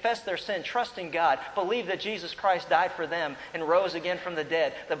 confess their sin, trust in God, believe that Jesus Christ died for them and rose again from the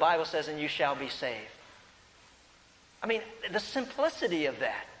dead, the Bible says, and you shall be saved. I mean, the simplicity of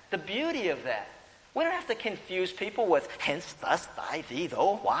that, the beauty of that. We don't have to confuse people with hence, thus, thy, thee,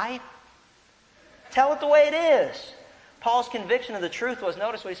 though. Why? Tell it the way it is. Paul's conviction of the truth was,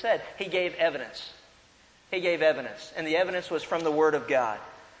 notice what he said, he gave evidence. He gave evidence, and the evidence was from the Word of God.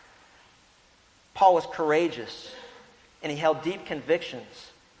 Paul was courageous, and he held deep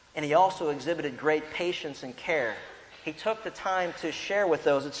convictions, and he also exhibited great patience and care. He took the time to share with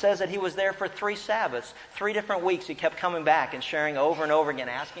those. It says that he was there for 3 Sabbaths, 3 different weeks. He kept coming back and sharing over and over again,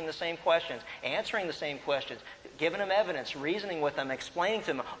 asking the same questions, answering the same questions, giving them evidence, reasoning with them, explaining to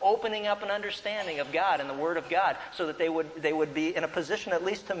them, opening up an understanding of God and the Word of God so that they would be in a position at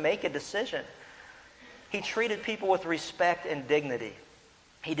least to make a decision. He treated people with respect and dignity.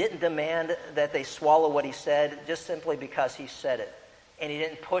 He didn't demand that they swallow what he said just simply because he said it. And he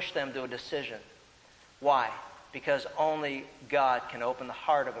didn't push them to a decision. Why? Because only God can open the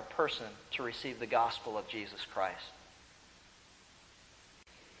heart of a person to receive the gospel of Jesus Christ.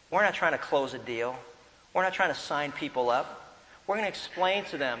 We're not trying to close a deal. We're not trying to sign people up. We're going to explain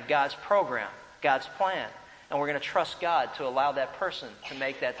to them God's program, God's plan, and we're going to trust God to allow that person to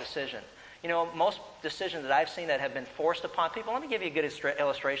make that decision. You know, most decisions that I've seen that have been forced upon people, let me give you a good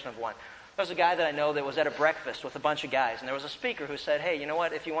illustration of one. There was a guy that I know that was at a breakfast with a bunch of guys, and there was a speaker who said, hey, you know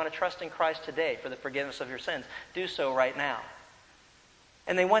what, if you want to trust in Christ today for the forgiveness of your sins, do so right now.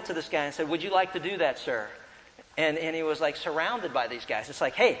 And they went to this guy and said, would you like to do that, sir? And he was like surrounded by these guys. It's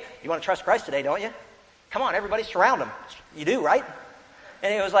like, hey, you want to trust Christ today, don't you? Come on, everybody surround him. You do, right?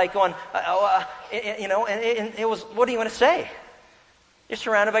 And it was like going, and it was, what do you want to say? You're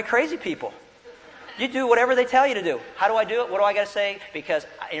surrounded by crazy people. You do whatever they tell you to do. How do I do it? What do I got to say? Because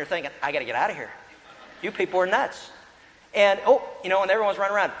you're thinking, I got to get out of here. You people are nuts. And, and everyone's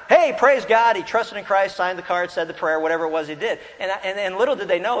running around. Hey, praise God. He trusted in Christ, signed the card, said the prayer, whatever it was he did. And little did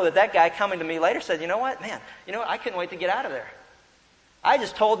they know that guy coming to me later said, you know what, man, I couldn't wait to get out of there. I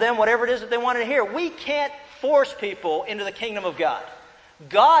just told them whatever it is that they wanted to hear. We can't force people into the kingdom of God.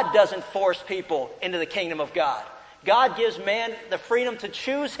 God doesn't force people into the kingdom of God. God gives man the freedom to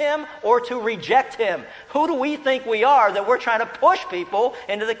choose Him or to reject Him. Who do we think we are that we're trying to push people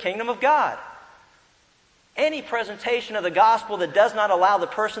into the kingdom of God? Any presentation of the gospel that does not allow the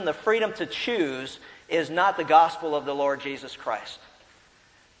person the freedom to choose is not the gospel of the Lord Jesus Christ.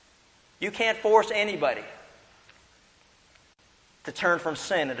 You can't force anybody to turn from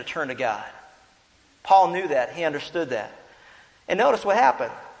sin and to turn to God. Paul knew that. He understood that. And notice what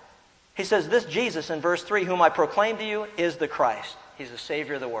happened. He says, this Jesus in verse 3, whom I proclaim to you, is the Christ. He's the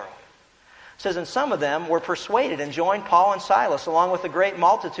Savior of the world. It says, and some of them were persuaded and joined Paul and Silas, along with a great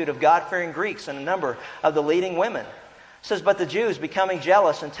multitude of God-fearing Greeks and a number of the leading women. It says, but the Jews, becoming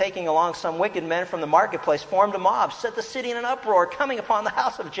jealous and taking along some wicked men from the marketplace, formed a mob, set the city in an uproar, coming upon the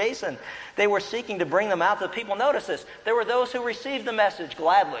house of Jason. They were seeking to bring them out to the people. Notice this. There were those who received the message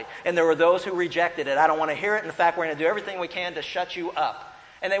gladly, and there were those who rejected it. I don't want to hear it. In fact, we're going to do everything we can to shut you up.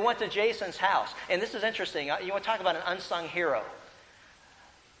 And they went to Jason's house. And this is interesting. You want to talk about an unsung hero.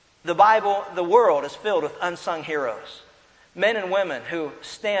 The Bible, the world is filled with unsung heroes. Men and women who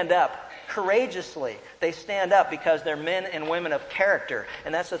stand up courageously. They stand up because they're men and women of character.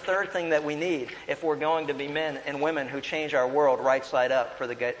 And that's the third thing that we need if we're going to be men and women who change our world right side up for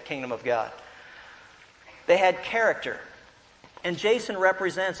the kingdom of God. They had character. And Jason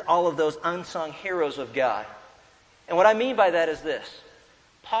represents all of those unsung heroes of God. And what I mean by that is this.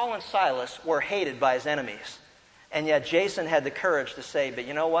 Paul and Silas were hated by his enemies. And yet Jason had the courage to say, but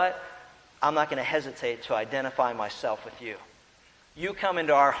you know what? I'm not going to hesitate to identify myself with you. You come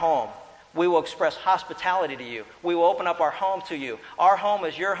into our home. We will express hospitality to you. We will open up our home to you. Our home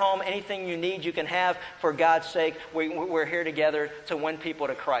is your home. Anything you need, you can have for God's sake. We're here together to win people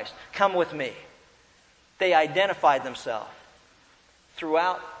to Christ. Come with me. They identified themselves.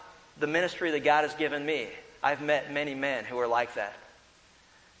 Throughout the ministry that God has given me, I've met many men who are like that.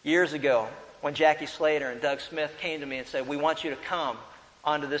 Years ago, when Jackie Slater and Doug Smith came to me and said, we want you to come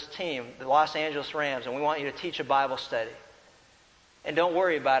onto this team, the Los Angeles Rams, and we want you to teach a Bible study. And don't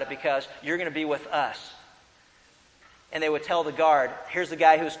worry about it because you're going to be with us. And they would tell the guard, here's the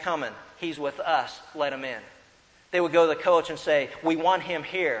guy who's coming. He's with us. Let him in. They would go to the coach and say, we want him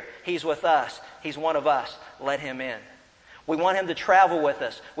here. He's with us. He's one of us. Let him in. We want him to travel with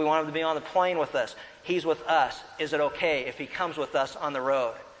us. We want him to be on the plane with us. He's with us. Is it okay if he comes with us on the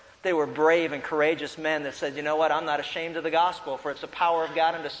road? They were brave and courageous men that said, you know what, I'm not ashamed of the gospel, for it's the power of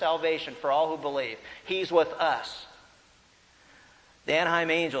God unto salvation for all who believe. He's with us. The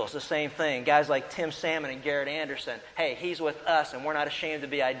Anaheim Angels, the same thing. Guys like Tim Salmon and Garrett Anderson. Hey, he's with us, and we're not ashamed to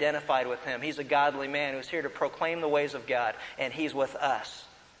be identified with him. He's a godly man who's here to proclaim the ways of God, and he's with us.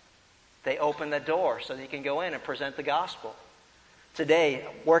 They open the door so that you can go in and present the gospel. Today,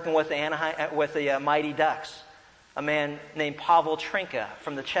 working with the Mighty Ducks, a man named Pavel Trinka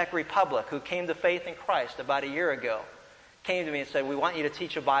from the Czech Republic who came to faith in Christ about a year ago, came to me and said, we want you to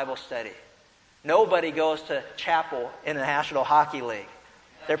teach a Bible study. Nobody goes to chapel in the National Hockey League.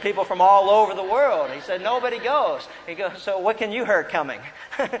 There are people from all over the world. He said, nobody goes. He goes, so what can you hurt coming?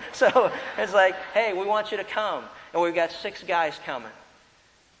 So it's like, hey, we want you to come. And we've got 6 guys coming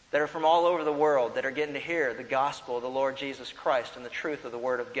that are from all over the world that are getting to hear the gospel of the Lord Jesus Christ and the truth of the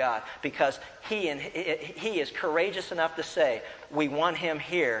Word of God. Because he is courageous enough to say, we want him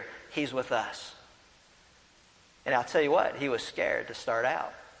here. He's with us. And I'll tell you what, he was scared to start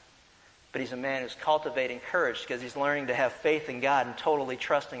out. But he's a man who's cultivating courage because he's learning to have faith in God and totally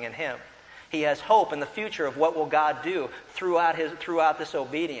trusting in him. He has hope in the future of what will God do throughout this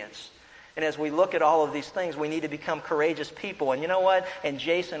obedience. And as we look at all of these things, we need to become courageous people. And you know what? And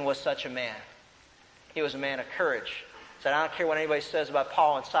Jason was such a man. He was a man of courage. He said, I don't care what anybody says about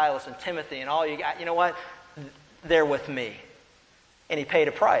Paul and Silas and Timothy and all you got. You know what? They're with me. And he paid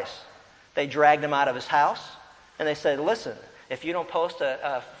a price. They dragged him out of his house. And they said, listen, if you don't post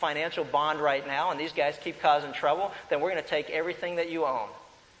a financial bond right now and these guys keep causing trouble, then we're going to take everything that you own.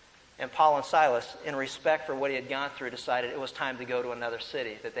 And Paul and Silas, in respect for what he had gone through, decided it was time to go to another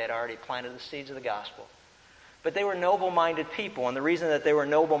city, that they had already planted the seeds of the gospel. But they were noble-minded people, and the reason that they were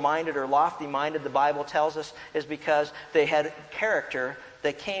noble-minded or lofty-minded, the Bible tells us, is because they had character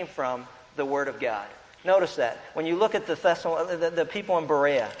that came from the Word of God. Notice that. When you look at the people in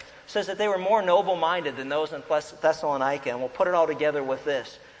Berea, it says that they were more noble-minded than those in Thessalonica, and we'll put it all together with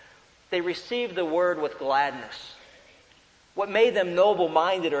this. They received the Word with gladness. What made them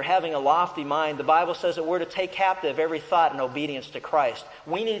noble-minded or having a lofty mind, the Bible says that we're to take captive every thought in obedience to Christ.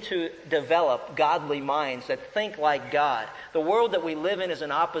 We need to develop godly minds that think like God. The world that we live in is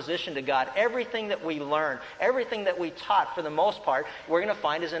in opposition to God. Everything that we learn, everything that we taught for the most part, we're going to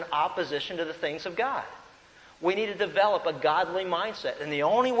find is in opposition to the things of God. We need to develop a godly mindset. And the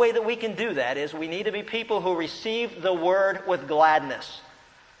only way that we can do that is we need to be people who receive the Word with gladness.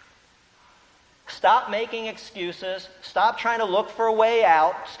 Stop making excuses. Stop trying to look for a way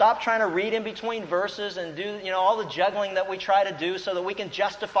out. Stop trying to read in between verses and do all the juggling that we try to do so that we can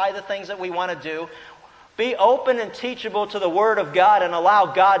justify the things that we want to do. Be open and teachable to the Word of God and allow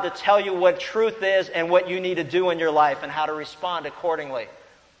God to tell you what truth is and what you need to do in your life and how to respond accordingly.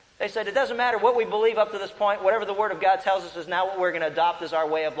 They said it doesn't matter what we believe up to this point. Whatever the Word of God tells us is now what we're going to adopt as our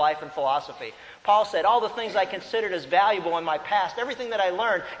way of life and philosophy. Paul said, all the things I considered as valuable in my past, everything that I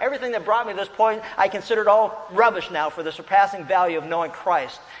learned, everything that brought me to this point, I considered all rubbish now for the surpassing value of knowing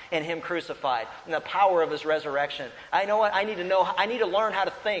Christ and Him crucified and the power of His resurrection. I know what I need to learn how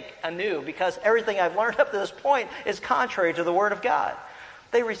to think anew because everything I've learned up to this point is contrary to the Word of God.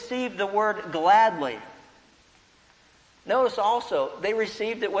 They received the Word gladly. Notice also, they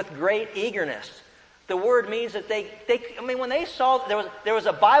received it with great eagerness. The word means that when they saw there was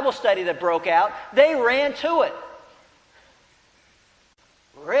a Bible study that broke out, they ran to it.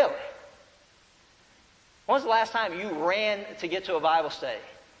 Really? When was the last time you ran to get to a Bible study?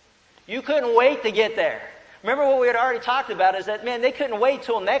 You couldn't wait to get there. Remember what we had already talked about is that, man, they couldn't wait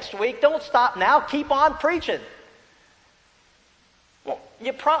till next week. Don't stop now. Keep on preaching. Well,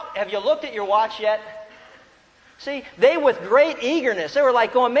 have you looked at your watch yet? See, they with great eagerness, they were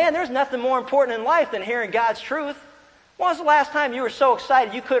like going, man, there's nothing more important in life than hearing God's truth. When was the last time you were so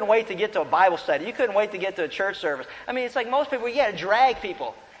excited you couldn't wait to get to a Bible study? You couldn't wait to get to a church service. I mean, it's like most people, you got to drag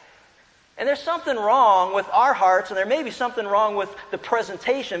people. And there's something wrong with our hearts, and there may be something wrong with the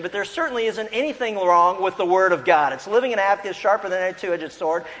presentation, but there certainly isn't anything wrong with the Word of God. It's living and active, sharper than any two-edged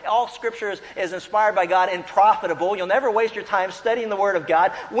sword. All Scripture is inspired by God and profitable. You'll never waste your time studying the Word of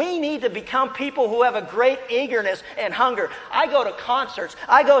God. We need to become people who have a great eagerness and hunger. I go to concerts.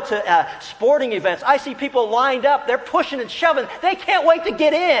 I go to sporting events. I see people lined up. They're pushing and shoving. They can't wait to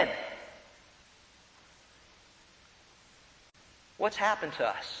get in. What's happened to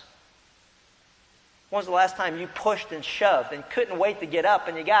us? When was the last time you pushed and shoved and couldn't wait to get up,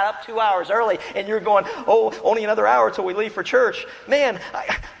 and you got up 2 hours early and you're going, oh, only another hour till we leave for church. Man,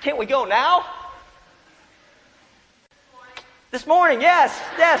 can't we go now? This morning, yes,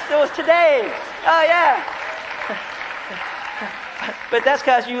 it was today. Oh, yeah. But that's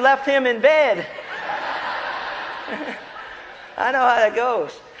because you left him in bed. I know how that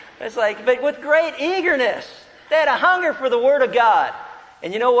goes. It's like, but with great eagerness. They had a hunger for the Word of God.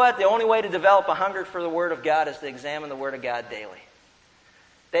 And you know what? The only way to develop a hunger for the Word of God is to examine the Word of God daily.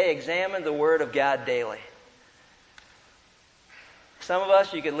 They examined the Word of God daily. Some of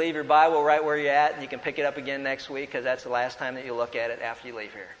us, you can leave your Bible right where you're at, and you can pick it up again next week because that's the last time that you look at it after you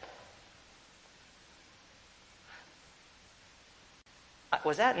leave here.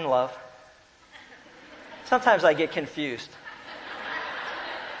 Was that in love? Sometimes I get confused.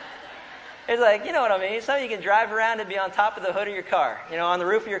 It's like, you know what I mean? Some of you can drive around and be on top of the hood of your car, on the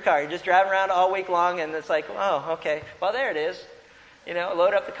roof of your car. You're just driving around all week long, and it's like, oh, okay. Well, there it is.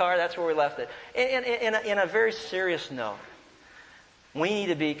 Load up the car. That's where we left it. In a very serious note, we need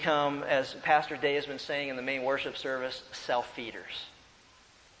to become, as Pastor Day has been saying in the main worship service, self-feeders.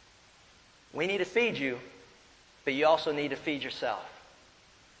 We need to feed you, but you also need to feed yourself.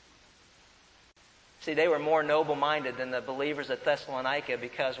 See, they were more noble-minded than the believers at Thessalonica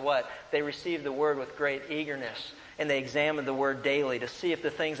because what? They received the Word with great eagerness, and they examined the Word daily to see if the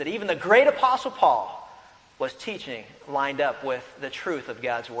things that even the great Apostle Paul was teaching lined up with the truth of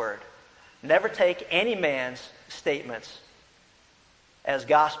God's Word. Never take any man's statements as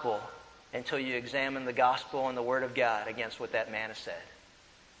gospel until you examine the gospel and the Word of God against what that man has said.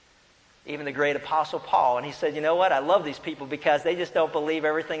 Even the great Apostle Paul, and he said, you know what? I love these people because they just don't believe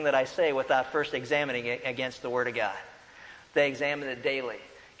everything that I say without first examining it against the Word of God. They examine it daily.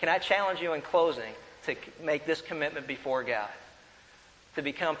 Can I challenge you in closing to make this commitment before God? To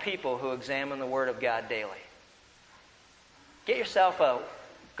become people who examine the Word of God daily. Get yourself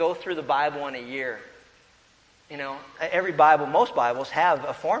go through the Bible in a year. Every Bible, most Bibles have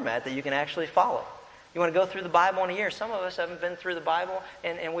a format that you can actually follow. You want to go through the Bible in a year. Some of us haven't been through the Bible,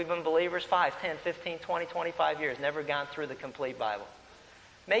 and we've been believers 5, 10, 15, 20, 25 years, never gone through the complete Bible.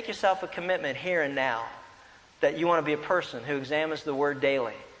 Make yourself a commitment here and now that you want to be a person who examines the Word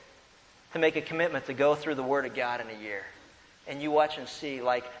daily, to make a commitment to go through the Word of God in a year. And you watch and see,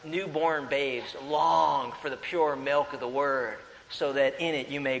 like newborn babes long for the pure milk of the Word, so that in it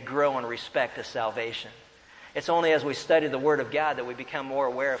you may grow in respect to salvation. It's only as we study the Word of God that we become more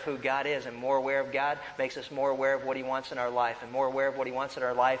aware of who God is, and more aware of God makes us more aware of what He wants in our life. And more aware of what He wants in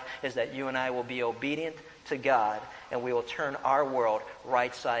our life is that you and I will be obedient to God, and we will turn our world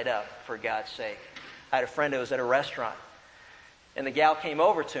right side up for God's sake. I had a friend who was at a restaurant, and the gal came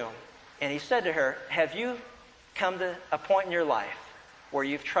over to him, and he said to her, have you come to a point in your life where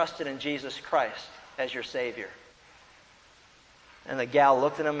you've trusted in Jesus Christ as your Savior? And the gal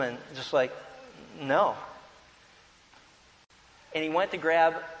looked at him and just like, no. And he went to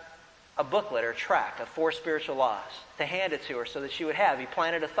grab a booklet or a tract of 4 spiritual laws to hand it to her so that she would have. He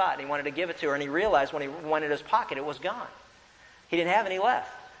planted a thought and he wanted to give it to her, and he realized when he went in his pocket it was gone. He didn't have any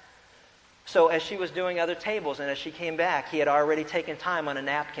left. So as she was doing other tables and as she came back, he had already taken time on a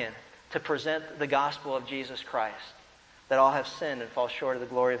napkin to present the gospel of Jesus Christ, that all have sinned and fall short of the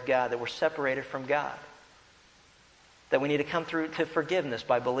glory of God, that we're separated from God, that we need to come through to forgiveness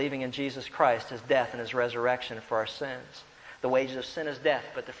by believing in Jesus Christ, His death and His resurrection for our sins. The wages of sin is death,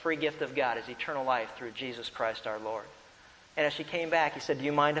 but the free gift of God is eternal life through Jesus Christ our Lord. And as she came back, he said, do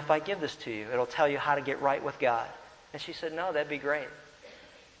you mind if I give this to you? It'll tell you how to get right with God. And she said, no, that'd be great.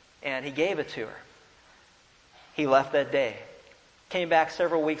 And he gave it to her. He left that day. Came back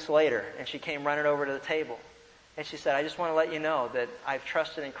several weeks later, and she came running over to the table. And she said, I just want to let you know that I've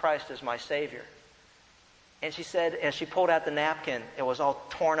trusted in Christ as my Savior. And she said, as she pulled out the napkin, it was all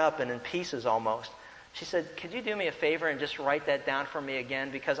torn up and in pieces almost. She said, could you do me a favor and just write that down for me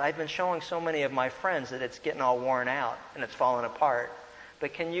again? Because I've been showing so many of my friends that it's getting all worn out and it's falling apart.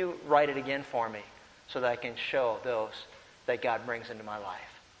 But can you write it again for me so that I can show those that God brings into my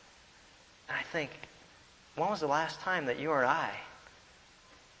life? And I think, when was the last time that you or I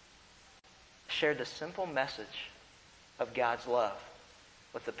shared the simple message of God's love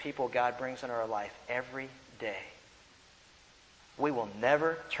with the people God brings into our life every day? We will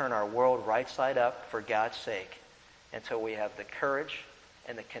never turn our world right side up for God's sake until we have the courage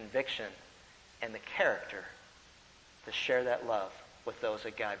and the conviction and the character to share that love with those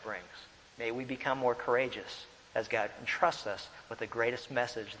that God brings. May we become more courageous as God entrusts us with the greatest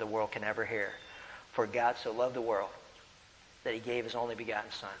message the world can ever hear. For God so loved the world that He gave His only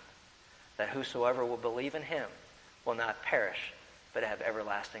begotten Son, that whosoever will believe in Him will not perish, but have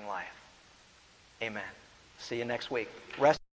everlasting life. Amen. See you next week. Rest